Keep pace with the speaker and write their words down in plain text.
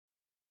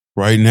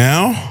Right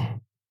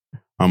now,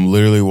 I'm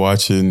literally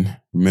watching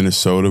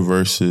Minnesota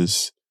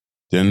versus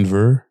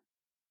Denver.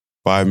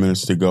 5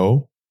 minutes to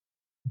go.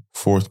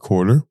 Fourth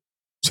quarter.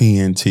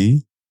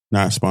 TNT.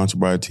 Not sponsored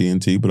by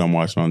TNT, but I'm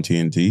watching on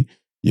TNT.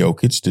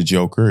 Jokic, the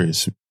Joker,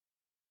 is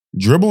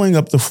dribbling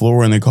up the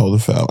floor and they call the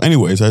foul.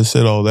 Anyways, I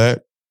said all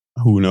that.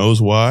 Who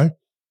knows why?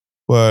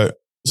 But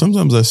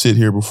sometimes I sit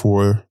here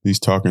before these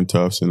talking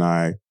toughs and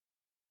I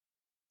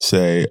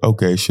say,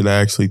 okay, should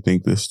I actually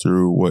think this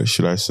through? What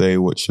should I say?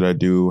 What should I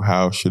do?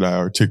 How should I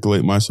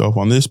articulate myself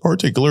on this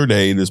particular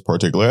day, this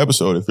particular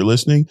episode? If you're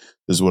listening,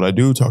 this is what I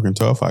do. Talking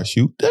tough, I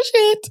shoot the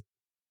shit.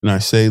 And I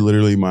say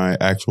literally my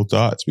actual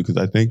thoughts because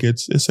I think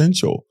it's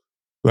essential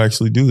to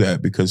actually do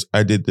that because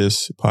I did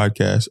this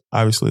podcast.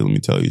 Obviously, let me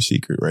tell you a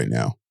secret right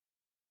now.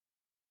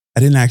 I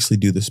didn't actually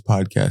do this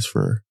podcast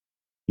for,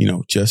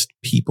 just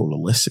people to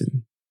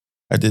listen.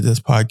 I did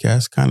this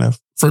podcast kind of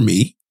for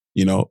me,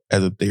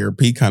 as a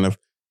therapy, kind of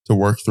to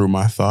work through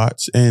my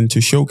thoughts and to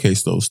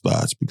showcase those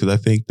thoughts because I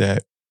think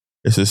that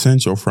it's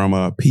essential from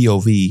a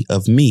POV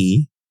of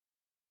me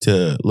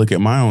to look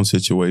at my own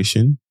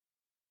situation.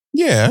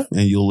 Yeah.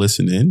 And you'll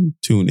listen in,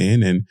 tune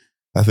in. And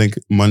I think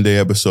Monday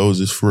episodes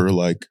is for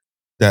like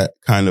that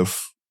kind of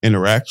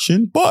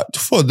interaction. But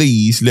for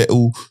these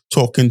little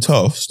talking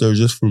toughs, they're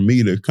just for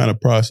me to kind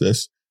of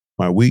process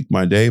my week,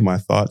 my day, my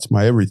thoughts,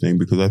 my everything,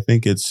 because I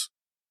think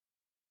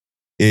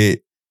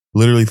it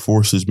literally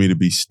forces me to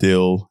be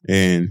still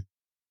and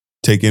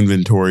take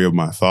inventory of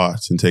my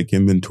thoughts and take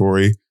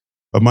inventory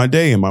of my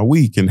day and my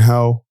week and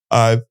how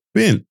I've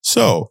been.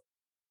 So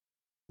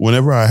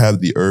whenever I have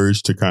the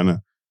urge to kind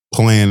of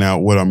plan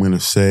out what I'm going to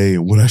say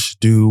and what I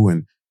should do,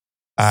 and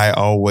I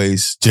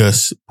always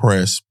just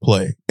press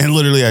play. And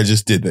literally I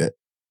just did that.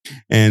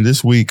 And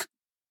this week,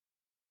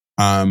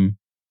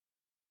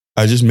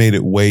 I just made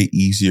it way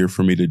easier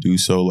for me to do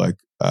so. Like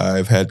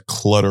I've had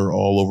clutter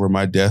all over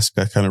my desk.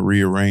 I kind of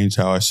rearranged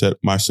how I set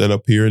my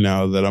setup here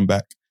now that I'm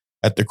back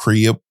at the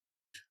crib.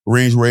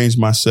 Arranged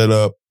my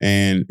setup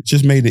and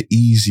just made it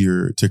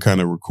easier to kind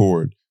of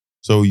record.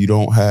 So you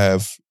don't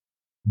have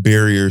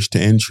barriers to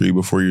entry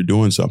before you're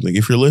doing something.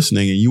 If you're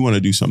listening and you want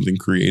to do something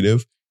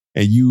creative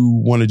and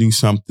you want to do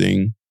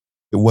something,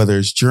 whether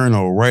it's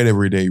journal, write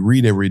every day,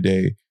 read every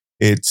day,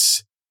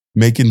 it's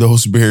making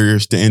those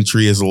barriers to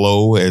entry as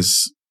low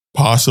as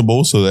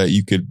possible so that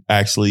you could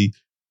actually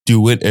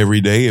do it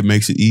every day. It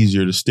makes it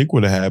easier to stick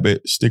with a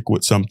habit, stick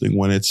with something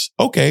when it's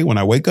okay. When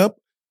I wake up,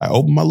 I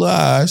open my little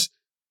eyes,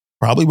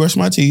 probably brush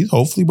my teeth,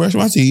 hopefully brush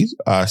my teeth.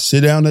 I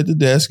sit down at the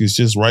desk. It's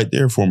just right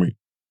there for me.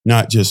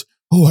 Not just,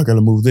 oh, I got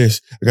to move this.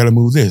 I got to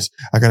move this.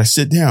 I got to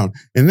sit down.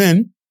 And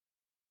then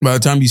by the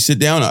time you sit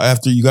down,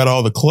 after you got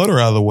all the clutter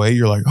out of the way,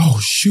 you're like, oh,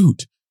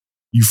 shoot.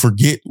 You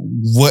forget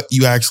what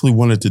you actually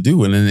wanted to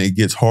do. And then it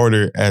gets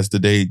harder as the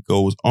day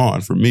goes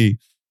on. For me, if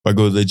I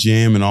go to the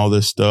gym and all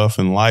this stuff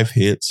and life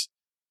hits,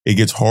 it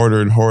gets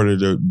harder and harder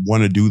to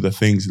want to do the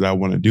things that I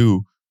want to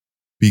do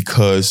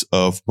because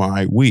of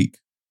my week.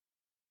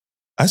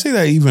 I say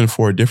that even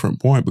for a different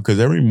point because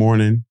every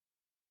morning,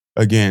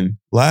 again,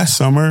 last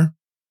summer,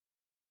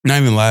 not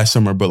even last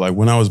summer, but like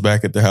when I was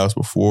back at the house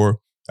before,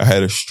 I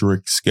had a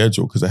strict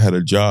schedule because I had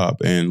a job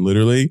and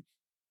literally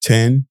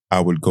 10, I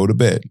would go to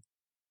bed.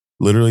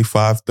 Literally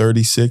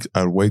 5:36,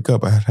 I'd wake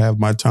up, I'd have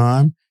my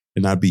time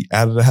and I'd be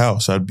out of the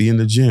house. I'd be in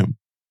the gym.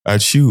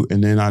 I'd shoot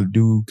and then I'd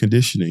do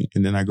conditioning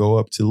and then I go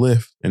up to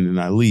lift and then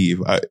I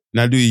leave. I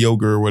do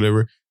yoga or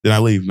whatever. Then I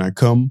leave and I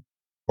come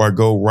or I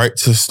go right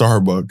to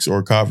Starbucks or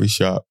a coffee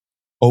shop,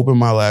 open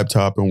my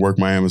laptop and work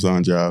my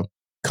Amazon job,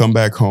 come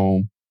back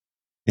home.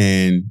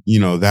 And,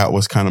 that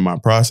was kind of my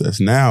process.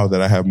 Now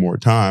that I have more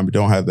time, but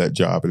don't have that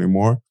job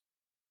anymore,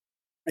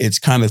 it's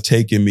kind of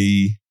taken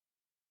me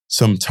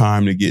some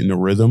time to get in the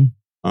rhythm.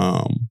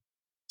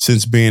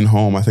 Since being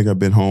home, I think I've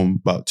been home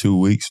about 2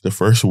 weeks. The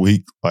first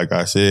week, like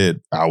I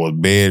said, I was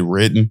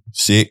bedridden,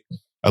 sick.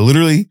 I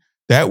literally,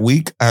 that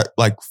week,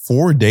 like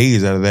 4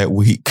 days out of that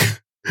week,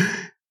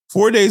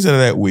 4 days out of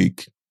that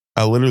week,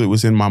 I literally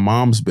was in my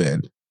mom's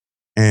bed.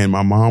 And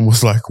my mom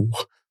was like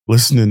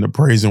listening to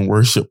praise and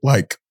worship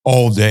like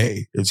all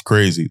day. It's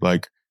crazy.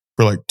 Like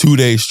for like 2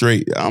 days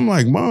straight. I'm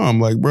like,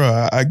 Mom, like,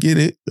 bro, I get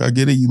it. I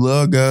get it. You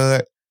love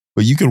God.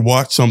 But you could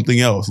watch something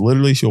else.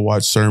 Literally, she'll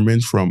watch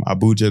sermons from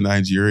Abuja,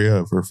 Nigeria,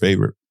 of her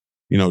favorite,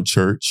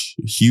 church,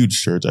 huge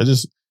church. I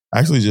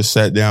actually just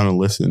sat down and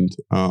listened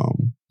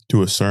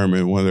to a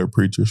sermon one of their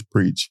preachers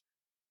preach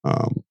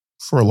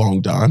for a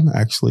long time,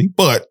 actually.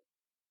 But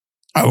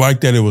I like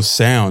that it was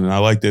sound and I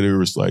like that it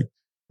was like,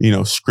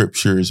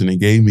 scriptures and it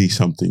gave me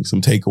something,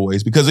 some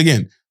takeaways. Because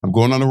again, I'm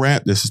going on a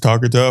rant. This is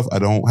Talker Tough. I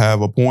don't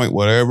have a point,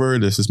 whatever.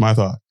 This is my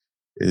thought.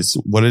 It's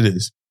what it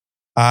is.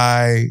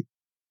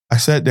 I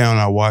sat down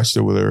and I watched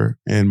it with her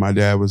and my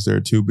dad was there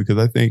too, because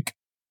I think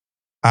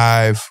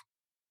I've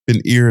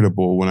been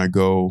irritable when I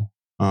go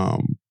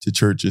to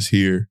churches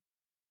here.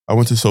 I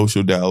went to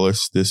Social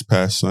Dallas this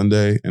past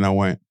Sunday and I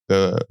went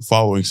the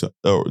following,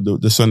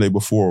 the Sunday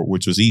before,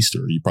 which was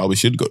Easter. You probably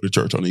should go to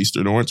church on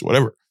Easter, Norris,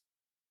 whatever.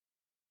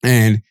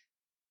 And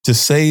to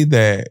say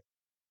that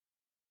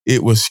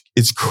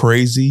it's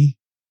crazy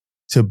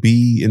to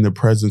be in the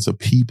presence of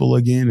people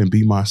again and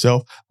be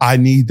myself. I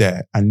need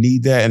that.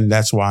 And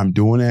that's why I'm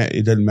doing that.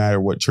 It doesn't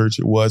matter what church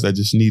it was. I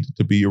just needed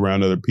to be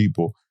around other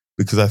people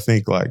because I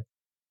think like,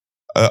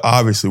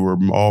 obviously we're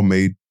all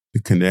made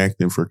to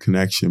connect and for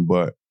connection,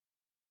 but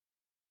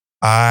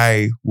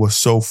I was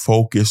so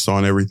focused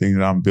on everything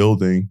that I'm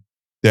building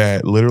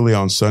that literally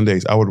on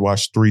Sundays, I would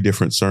watch 3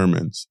 different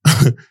sermons.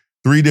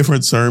 3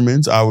 different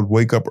sermons. I would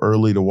wake up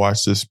early to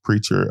watch this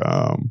preacher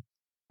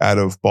out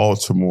of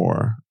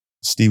Baltimore,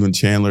 Stephen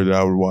Chandler, that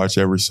I would watch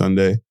every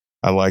Sunday.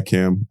 I like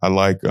him. I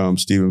like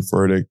Stephen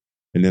Furtick.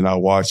 And then I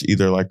watch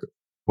either like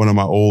one of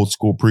my old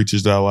school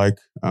preachers that I like,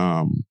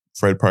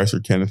 Fred Price or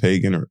Kenneth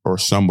Hagin or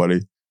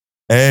somebody,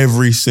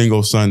 every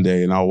single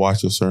Sunday, and I'll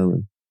watch a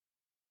sermon.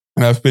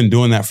 And I've been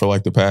doing that for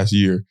like the past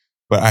year,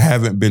 but I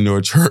haven't been to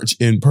a church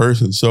in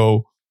person.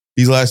 So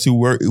these last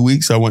 2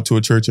 weeks, I went to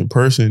a church in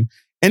person.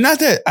 And not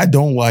that I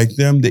don't like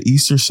them. The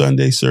Easter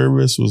Sunday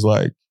service was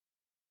like,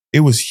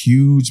 it was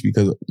huge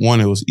because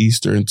 1, it was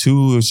Easter, and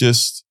 2, it was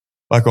just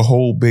like a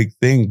whole big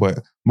thing. But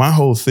my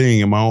whole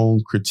thing and my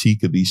own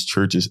critique of these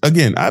churches,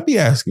 again, I'd be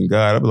asking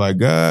God, I'd be like,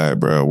 God,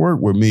 bro, work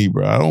with me,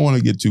 bro. I don't want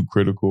to get too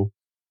critical.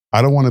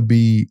 I don't want to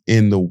be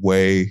in the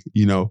way,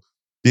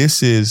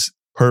 this is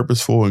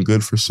purposeful and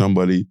good for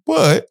somebody,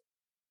 but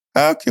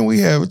how can we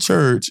have a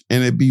church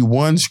and it be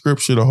one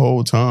scripture the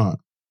whole time?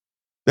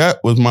 That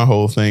was my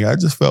whole thing. I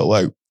just felt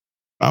like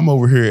I'm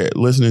over here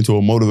listening to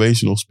a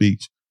motivational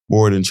speech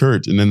more than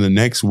church. And then the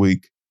next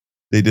week,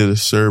 they did a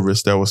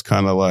service that was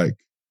kind of like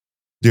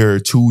their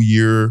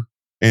 2-year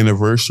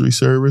anniversary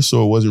service.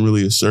 So it wasn't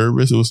really a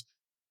service. It was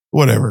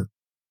whatever.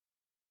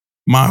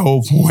 My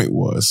whole point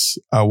was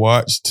I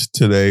watched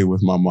today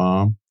with my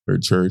mom, her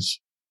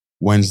church,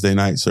 Wednesday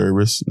night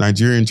service.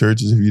 Nigerian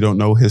churches, if you don't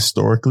know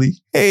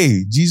historically,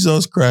 hey,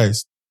 Jesus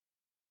Christ.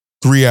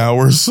 3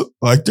 hours,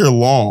 like they're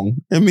long.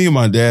 And me and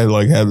my dad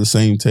like had the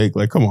same take.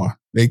 Like, come on,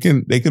 they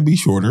can be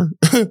shorter.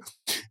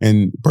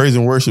 And praise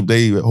and worship,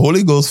 they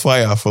Holy Ghost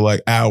fire for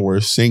like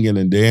hours singing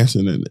and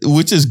dancing, and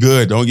which is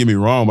good. Don't get me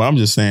wrong, but I'm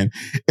just saying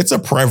it's a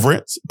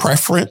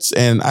preference,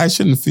 and I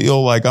shouldn't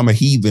feel like I'm a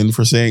heathen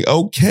for saying,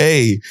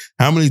 okay,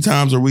 how many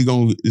times are we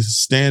going to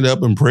stand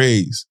up and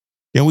praise?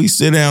 Can we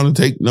sit down and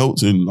take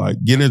notes and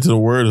like get into the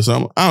word or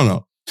something? I don't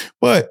know,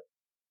 but.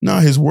 No,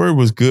 his word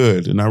was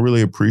good, and I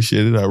really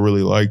appreciated it. I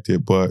really liked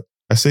it. But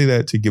I say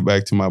that to get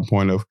back to my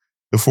point of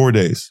the 4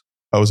 days.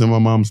 I was in my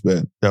mom's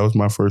bed. That was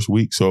my first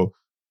week. So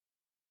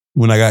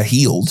when I got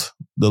healed,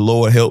 the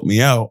Lord helped me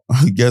out.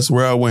 Guess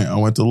where I went? I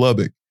went to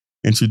Lubbock,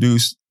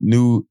 introduced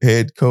new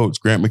head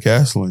coach, Grant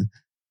McCaslin.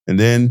 And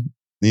then,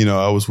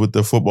 I was with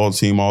the football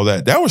team, all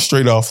that. That was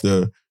straight off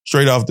the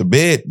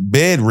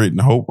bed written.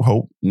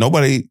 Hope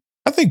nobody...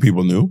 I think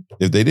people knew.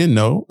 If they didn't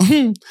know,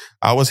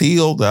 I was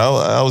healed.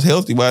 I was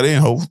healthy by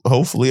then.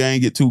 Hopefully I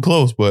ain't get too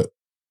close. But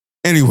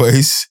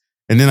anyways,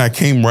 and then I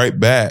came right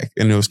back,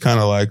 and it was kind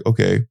of like,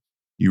 okay,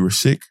 you were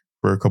sick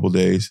for a couple of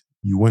days.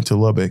 You went to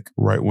Lubbock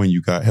right when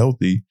you got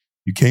healthy.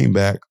 You came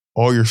back.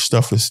 All your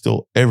stuff is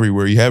still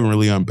everywhere. You haven't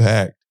really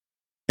unpacked.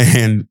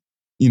 And,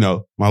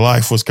 my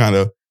life was kind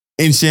of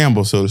in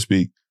shambles, so to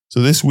speak.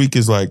 So this week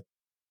is like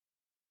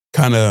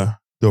kind of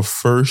the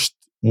first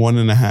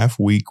 1.5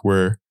 week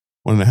where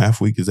 1.5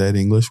 week, is that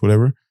English?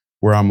 Whatever,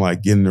 where I'm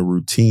like getting a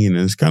routine,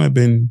 and it's kind of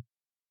been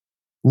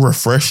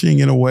refreshing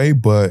in a way,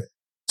 but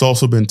it's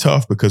also been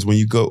tough because when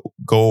you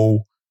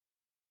go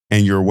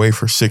and you're away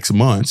for 6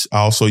 months,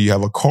 also you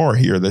have a car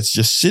here that's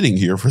just sitting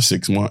here for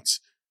 6 months.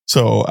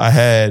 So I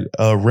had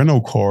a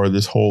rental car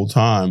this whole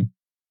time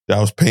that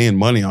I was paying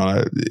money on.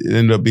 It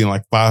ended up being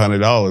like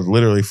 $500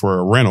 literally for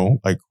a rental.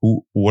 Like,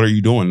 what are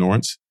you doing,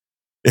 Lawrence?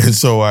 And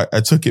so I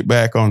took it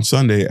back on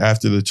Sunday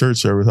after the church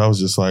service. I was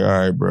just like, all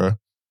right, bro.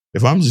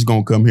 If I'm just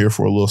going to come here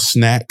for a little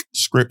snack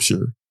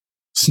scripture,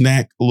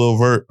 a little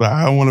verse,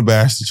 I don't want to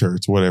bash the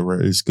church,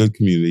 whatever. It's good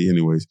community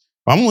anyways.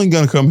 I'm only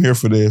going to come here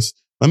for this.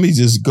 Let me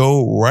just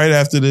go right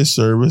after this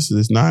service.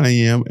 It's 9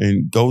 a.m.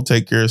 and go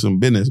take care of some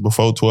business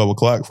before 12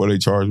 o'clock before they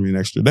charge me an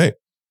extra day.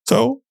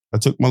 So I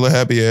took my little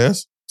happy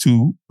ass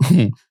to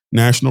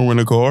National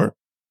Rent-A-Car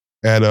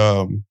at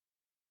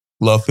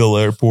Love Field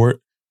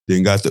Airport,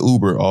 then got the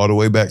Uber all the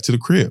way back to the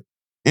crib.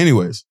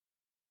 Anyways.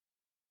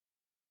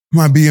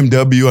 My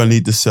BMW, I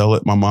need to sell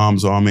it. My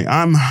mom's on me.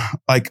 I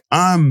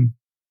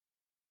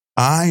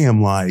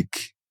am like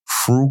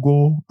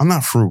frugal. I'm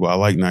not frugal. I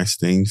like nice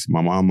things.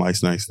 My mom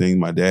likes nice things.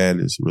 My dad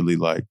is really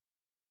like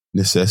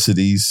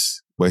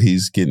necessities, but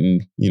he's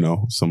getting,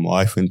 some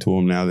life into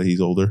him now that he's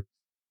older.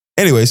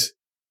 Anyways,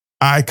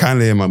 I kind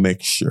of am a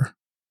mixture.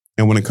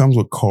 And when it comes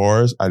with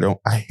cars, I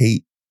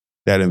hate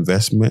that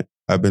investment.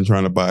 I've been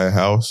trying to buy a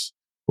house.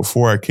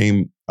 Before I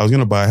was going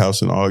to buy a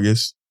house in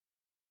August.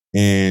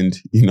 And,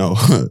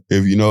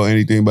 if you know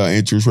anything about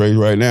interest rates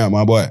right now,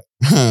 my boy,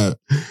 and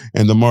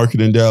the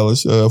market in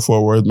Dallas,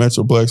 Fort Worth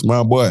Metroplex,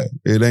 my boy,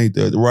 it ain't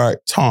the right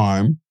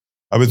time.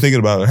 I've been thinking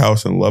about a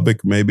house in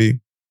Lubbock, maybe.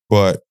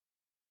 But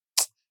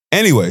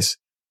anyways,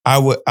 I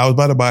was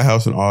about to buy a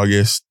house in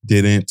August,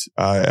 didn't.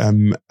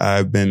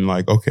 I've been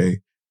like, okay,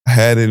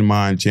 had it in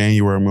mind,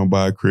 January, I'm going to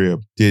buy a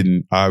crib.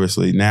 Didn't,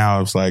 obviously.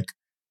 Now it's like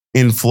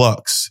in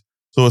flux.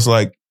 So it's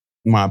like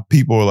my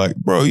people are like,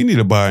 bro, you need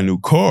to buy a new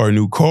car.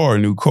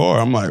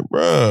 I'm like,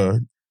 bro,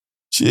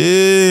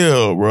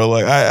 chill, bro.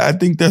 Like, I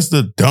think that's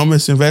the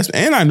dumbest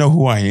investment. And I know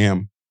who I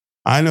am.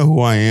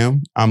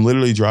 I'm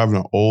literally driving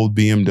an old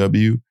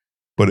BMW,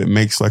 but it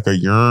makes like a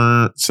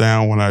yearn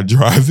sound when I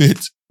drive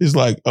it. It's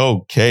like,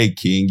 okay,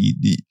 King,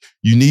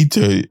 you need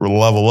to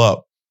level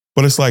up.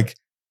 But it's like,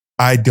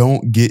 I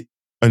don't get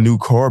a new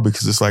car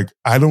because it's like,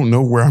 I don't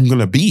know where I'm going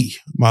to be.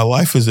 My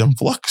life is in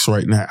flux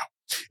right now.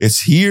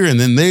 It's here and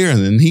then there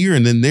and then here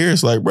and then there.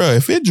 It's like, bro,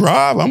 if it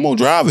drive, I'm going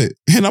to drive it.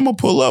 And I'm going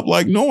to pull up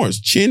like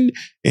Norris, chin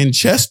and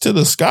chest to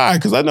the sky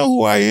because I know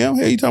who I am.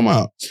 Hey, you talking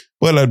about?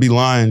 But I'd be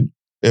lying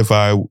if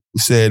I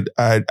said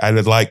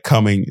I'd like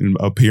coming and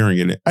appearing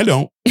in it. I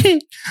don't.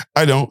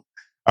 I don't.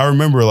 I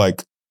remember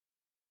like,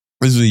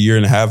 this was a year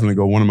and a half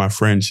ago, one of my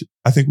friends,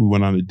 I think we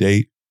went on a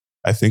date.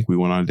 I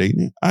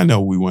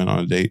know we went on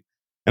a date.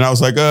 And I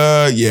was like,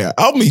 yeah,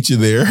 I'll meet you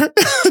there.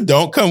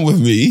 Don't come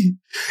with me.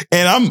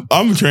 And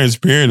I'm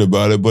transparent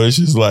about it, but it's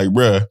just like,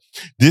 bruh,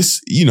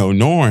 this,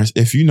 Norris,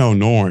 if you know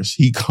Norris,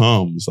 he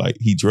comes, like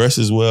he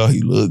dresses well,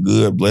 he look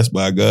good, blessed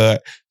by God.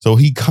 So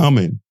he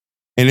coming.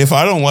 And if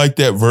I don't like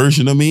that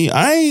version of me,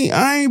 I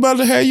ain't about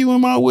to have you in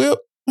my whip.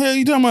 Hell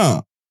you talking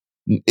about?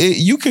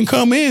 You can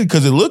come in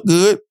because it look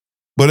good.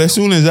 But as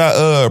soon as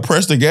I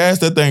press the gas,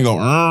 that thing go,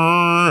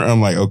 I'm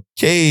like,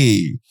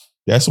 okay.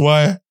 That's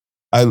why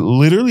I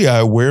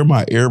wear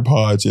my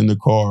AirPods in the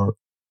car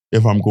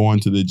if I'm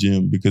going to the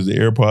gym because the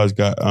AirPods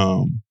got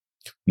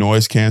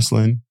noise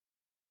canceling.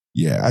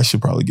 Yeah, I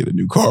should probably get a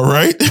new car,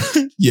 right?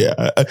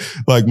 Yeah,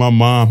 like my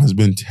mom has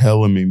been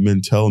telling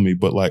me,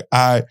 but like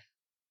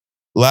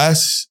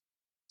last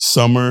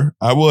summer,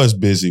 I was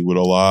busy with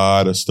a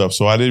lot of stuff,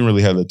 so I didn't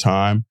really have the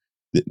time.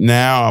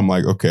 Now I'm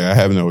like, okay, I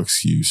have no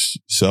excuse.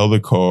 Sell the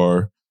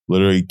car,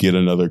 literally get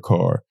another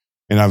car.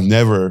 And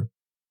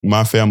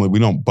my family, we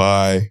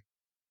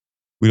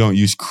don't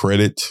use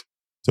credit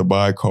to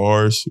buy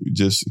cars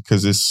just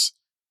because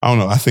I don't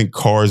know. I think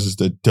cars is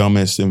the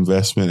dumbest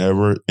investment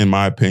ever, in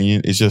my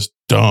opinion. It's just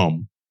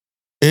dumb.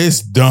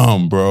 It's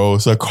dumb, bro.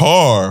 It's a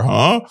car,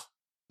 huh?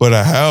 But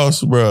a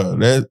house, bro,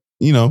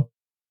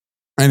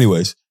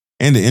 anyways.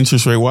 And the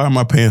interest rate, why am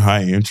I paying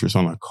high interest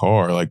on a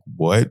car? Like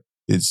what?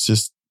 It's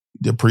just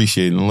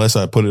depreciating unless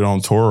I put it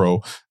on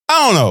Toro.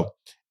 I don't know.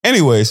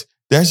 Anyways,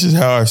 that's just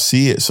how I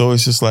see it. So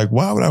it's just like,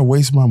 why would I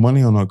waste my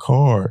money on a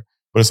car?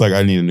 But it's like,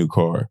 I need a new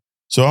car.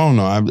 So I don't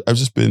know. I've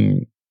just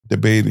been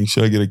debating,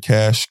 should I get a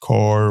cash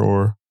car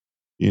or,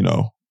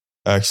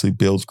 actually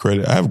build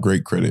credit? I have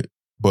great credit,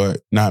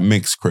 but not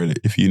mixed credit.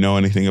 If you know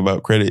anything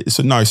about credit, it's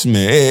a nice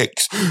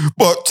mix,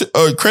 but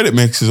credit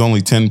mix is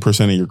only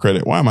 10% of your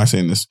credit. Why am I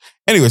saying this?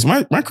 Anyways,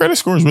 my credit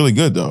score is really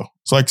good though.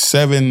 It's like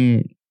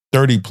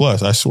 730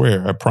 plus. I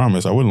swear, I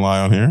promise I wouldn't lie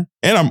on here.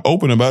 And I'm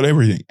open about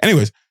everything.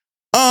 Anyways,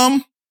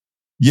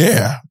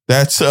 yeah,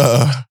 that's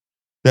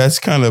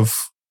kind of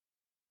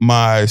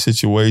my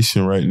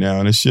situation right now.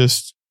 And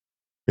it's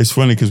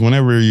funny because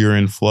whenever you're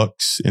in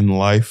flux in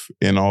life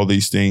and all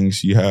these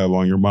things you have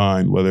on your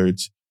mind, whether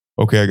it's,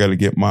 okay, I got to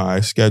get my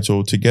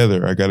schedule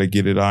together. I got to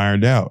get it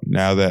ironed out.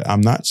 Now that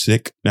I'm not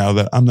sick, now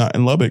that I'm not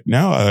in Lubbock,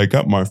 now I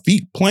got my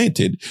feet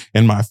planted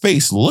and my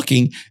face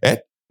looking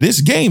at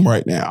this game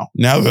right now.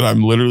 Now that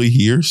I'm literally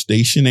here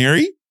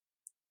stationary,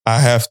 I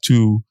have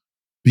to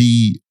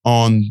be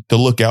on the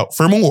lookout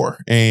for more.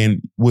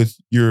 And with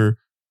your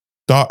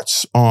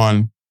thoughts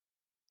on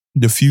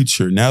the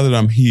future, now that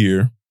I'm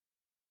here,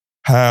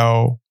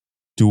 how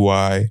do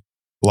I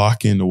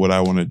lock into what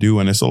I want to do?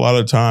 And it's a lot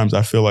of times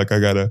I feel like I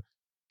got to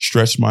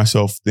stretch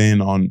myself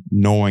thin on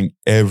knowing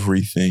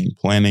everything,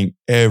 planning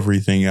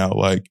everything out.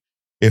 Like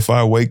if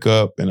I wake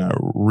up and I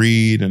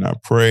read and I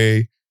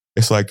pray,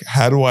 it's like,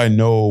 how do I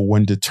know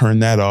when to turn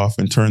that off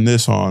and turn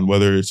this on?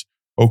 Whether it's,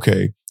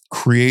 okay,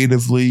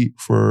 creatively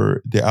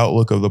for the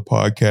outlook of the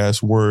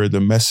podcast, where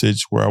the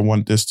message, where I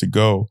want this to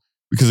go.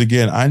 Because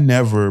again, I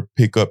never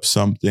pick up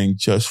something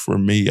just for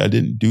me. I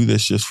didn't do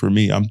this just for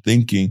me. I'm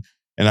thinking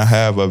and I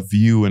have a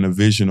view and a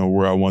vision of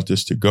where I want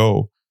this to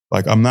go.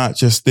 Like I'm not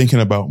just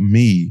thinking about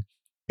me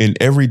in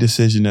every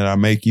decision that I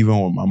make,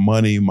 even with my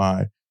money,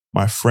 my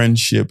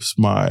friendships,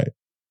 my,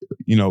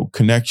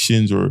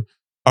 connections or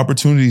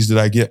opportunities that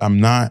I get. I'm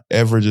not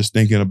ever just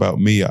thinking about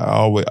me.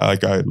 I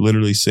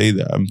literally say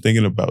that I'm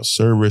thinking about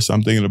service.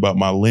 I'm thinking about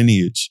my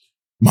lineage,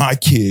 my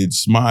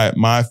kids,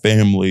 my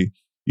family,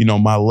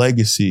 my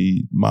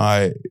legacy,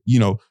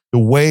 the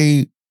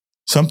way,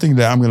 something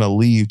that I'm going to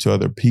leave to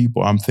other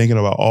people. I'm thinking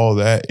about all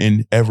that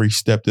in every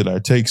step that I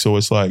take. So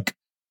it's like,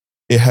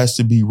 it has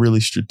to be really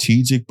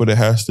strategic, but it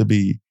has to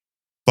be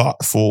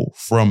thoughtful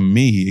from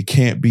me. It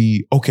can't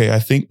be, okay, I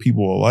think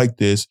people will like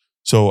this,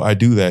 so I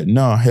do that.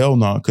 No, hell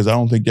no, because I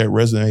don't think that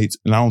resonates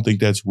and I don't think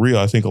that's real.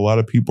 I think a lot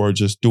of people are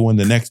just doing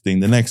the next thing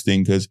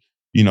because,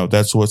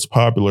 that's what's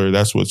popular.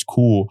 That's what's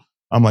cool.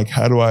 I'm like,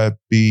 how do I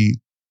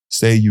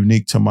stay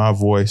unique to my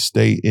voice,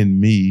 stay in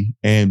me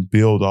and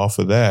build off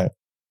of that?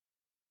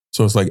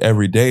 So it's like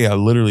every day I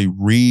literally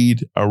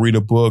I read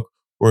a book,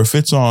 or if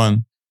it's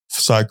on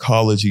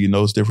psychology and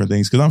those different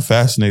things, because I'm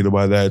fascinated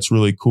by that. It's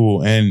really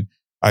cool. And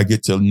I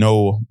get to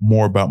know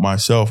more about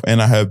myself,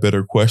 and I have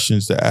better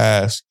questions to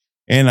ask,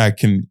 and I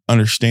can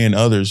understand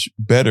others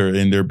better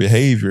in their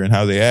behavior and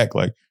how they act.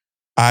 Like,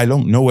 I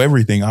don't know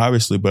everything,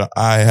 obviously, but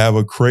I have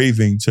a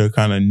craving to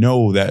kind of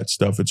know that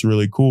stuff. It's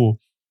really cool.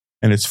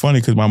 And it's funny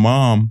because my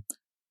mom,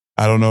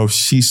 I don't know if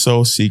she's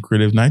so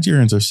secretive.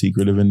 Nigerians are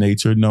secretive in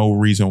nature. No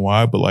reason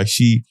why, but like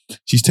she's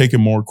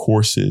taking more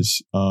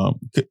courses.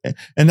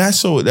 And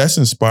that's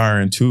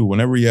inspiring too.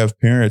 Whenever you have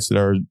parents that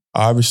are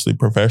obviously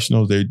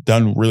professionals, they've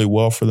done really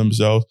well for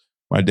themselves.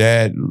 My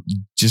dad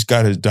just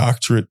got his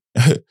doctorate,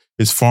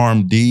 his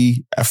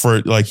PharmD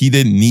for, like, he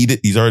didn't need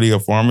it. He's already a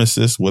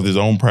pharmacist with his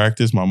own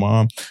practice. My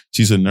mom,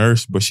 she's a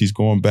nurse, but she's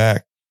going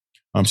back.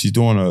 She's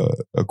doing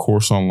a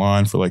course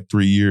online for like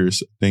 3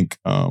 years, I think,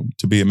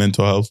 to be a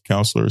mental health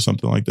counselor or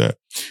something like that.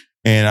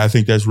 And I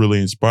think that's really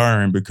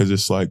inspiring because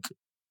it's like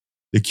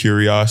the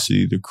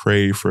curiosity, the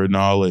crave for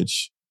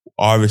knowledge.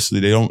 Obviously,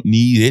 they don't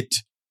need it.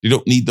 They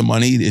don't need the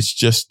money. It's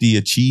just the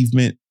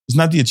achievement. It's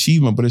not the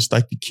achievement, but it's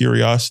like the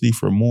curiosity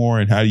for more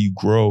and how do you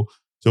grow.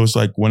 So it's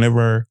like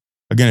whenever,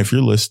 again, if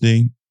you're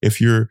listening, if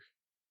you're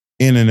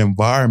in an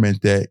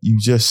environment that you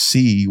just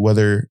see,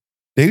 whether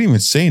they didn't even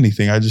say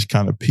anything, I just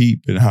kind of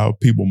peep and how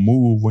people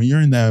move. When you're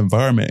in that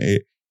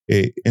environment,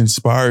 it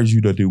inspires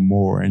you to do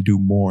more and do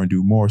more and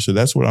do more. So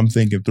that's what I'm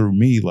thinking through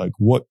me. Like,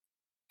 what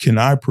can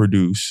I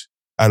produce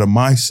out of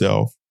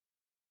myself?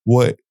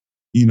 What,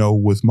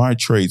 with my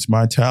traits,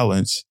 my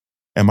talents,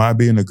 am I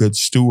being a good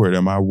steward?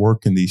 Am I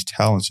working these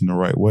talents in the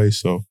right way?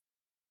 So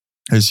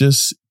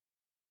it's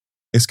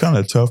kind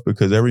of tough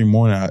because every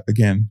morning,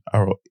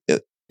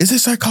 is it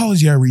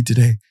psychology I read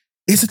today?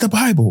 Is it the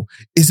Bible?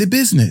 Is it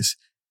business?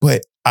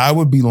 But I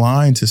would be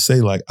lying to say,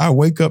 like, I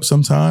wake up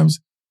sometimes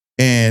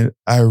and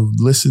I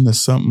listen to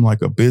something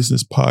like a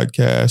business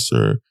podcast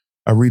or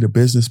I read a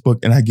business book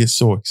and I get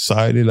so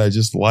excited. I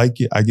just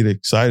like it. I get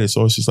excited.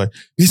 So it's just like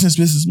business,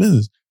 business,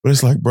 business. But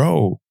it's like,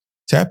 bro,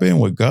 tap in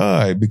with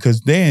God,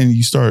 because then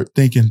you start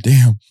thinking,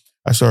 damn,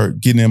 I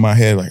start getting in my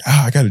head like,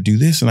 I got to do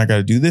this and I got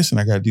to do this and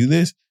I got to do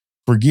this,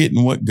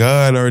 forgetting what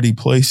God already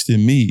placed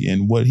in me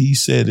and what he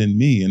said in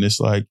me. And it's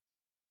like,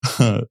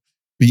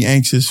 be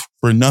anxious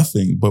for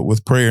nothing, but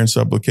with prayer and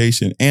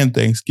supplication and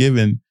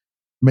thanksgiving,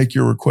 make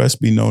your request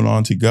be known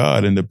unto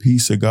God, and the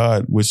peace of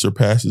God, which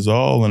surpasses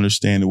all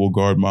understanding, will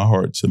guard my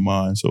heart to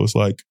mind. So it's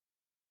like,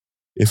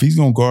 if he's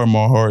going to guard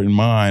my heart and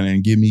mind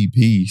and give me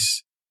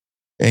peace,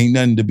 ain't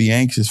nothing to be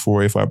anxious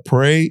for. If I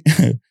pray,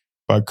 if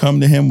I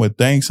come to him with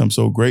thanks, I'm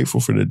so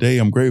grateful for the day.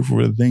 I'm grateful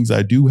for the things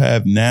I do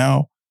have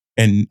now.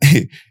 And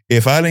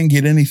if I didn't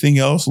get anything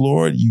else,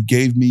 Lord, you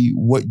gave me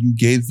what you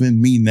gave in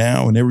me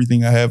now and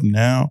everything I have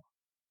now.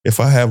 If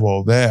I have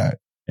all that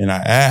and I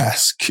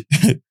ask,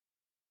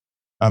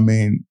 I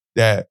mean,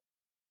 that,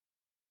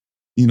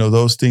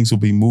 those things will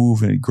be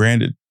moved and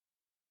granted.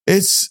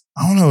 I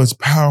don't know, it's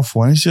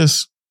powerful. And it's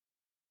just,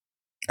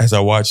 as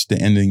I watched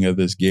the ending of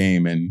this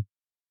game and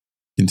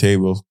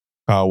Kentavio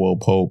Caldwell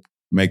Pope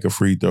make a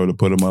free throw to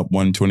put them up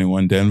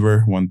 121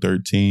 Denver,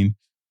 113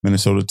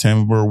 Minnesota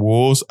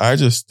Timberwolves, I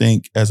just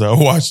think as I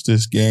watch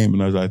this game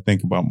and as I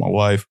think about my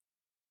life,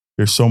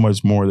 there's so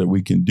much more that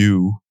we can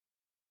do.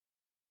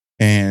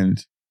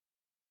 And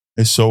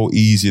it's so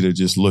easy to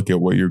just look at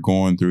what you're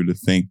going through to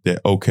think that,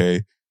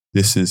 okay,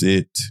 this is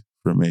it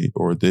for me,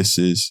 or this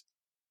is,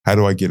 how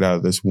do I get out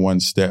of this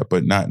one step,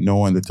 but not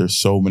knowing that there's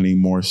so many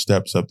more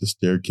steps up the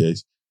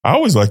staircase. I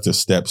always like the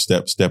step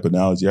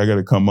analogy. I got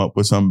to come up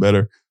with something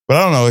better, but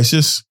I don't know. It's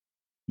just,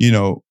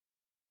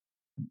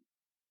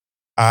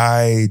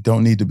 I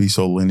don't need to be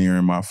so linear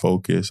in my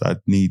focus. I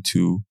need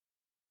to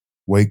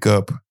wake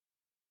up,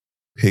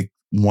 pick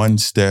one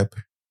step,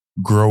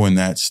 grow in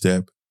that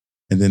step,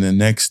 and then the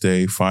next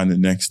day, find the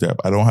next step.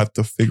 I don't have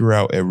to figure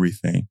out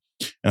everything.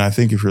 And I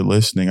think if you're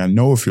listening,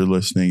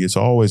 it's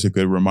always a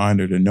good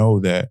reminder to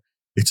know that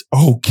it's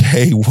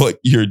okay what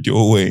you're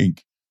doing,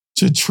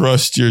 to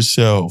trust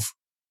yourself,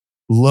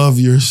 love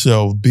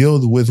yourself,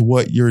 build with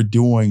what you're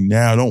doing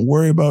now. Don't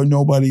worry about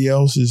nobody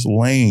else's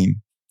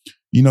lane.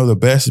 The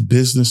best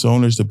business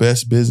owners, the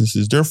best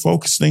businesses, they're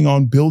focusing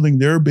on building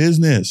their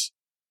business,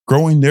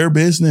 growing their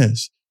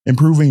business,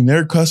 improving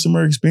their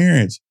customer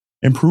experience,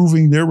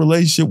 improving their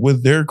relationship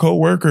with their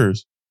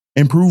coworkers,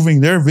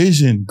 improving their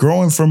vision,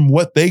 growing from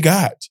what they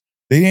got.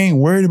 They ain't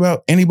worried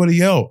about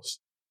anybody else.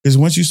 Because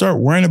once you start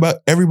worrying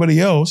about everybody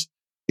else,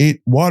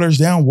 it waters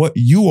down what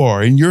you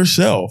are in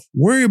yourself.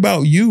 Worry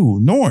about you,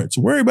 Norris.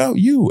 Worry about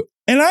you.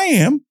 And I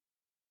am.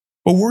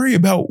 But worry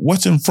about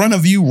what's in front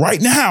of you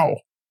right now.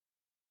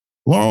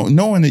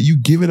 Knowing that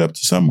you give it up to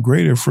something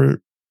greater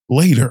for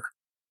later.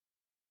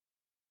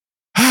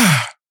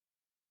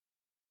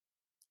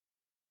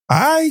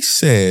 I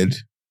said,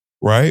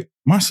 right,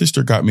 my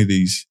sister got me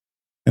these,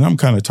 and I'm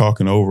kind of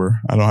talking over.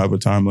 I don't have a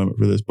time limit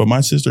for this, but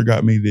my sister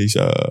got me these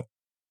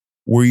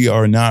We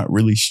Are Not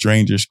Really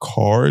Strangers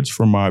cards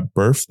for my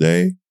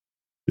birthday.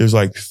 There's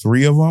like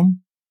 3 of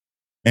them.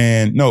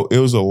 And no, it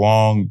was a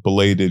long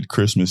belated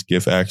Christmas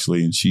gift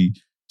actually. And she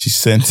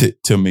sent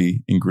it to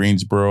me in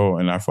Greensboro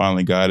and I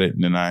finally got it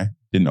and then I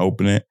didn't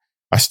open it.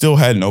 I still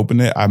hadn't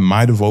opened it. I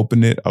might have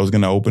opened it. I was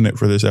going to open it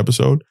for this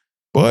episode,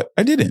 but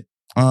I didn't.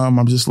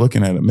 I'm just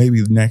looking at it.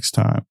 Maybe next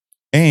time.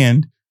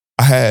 And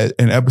I had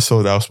an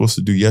episode I was supposed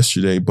to do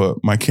yesterday, but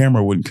my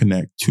camera wouldn't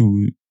connect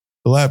to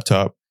the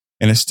laptop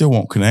and it still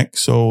won't connect.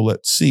 So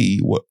let's see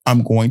what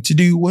I'm going to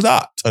do with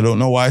that. I don't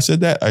know why I said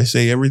that. I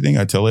say everything.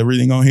 I tell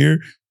everything on here.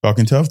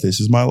 Talking Tough. This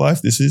is my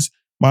life. This is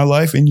my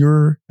life in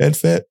your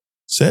headset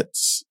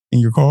sets in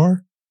your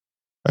car.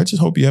 I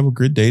just hope you have a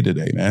good day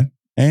today, man.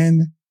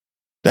 And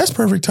that's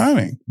perfect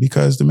timing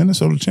because the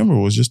Minnesota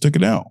Timberwolves just took it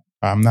down.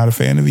 I'm not a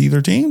fan of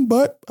either team,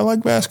 but I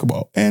like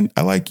basketball and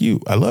I like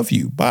you. I love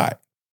you. Bye.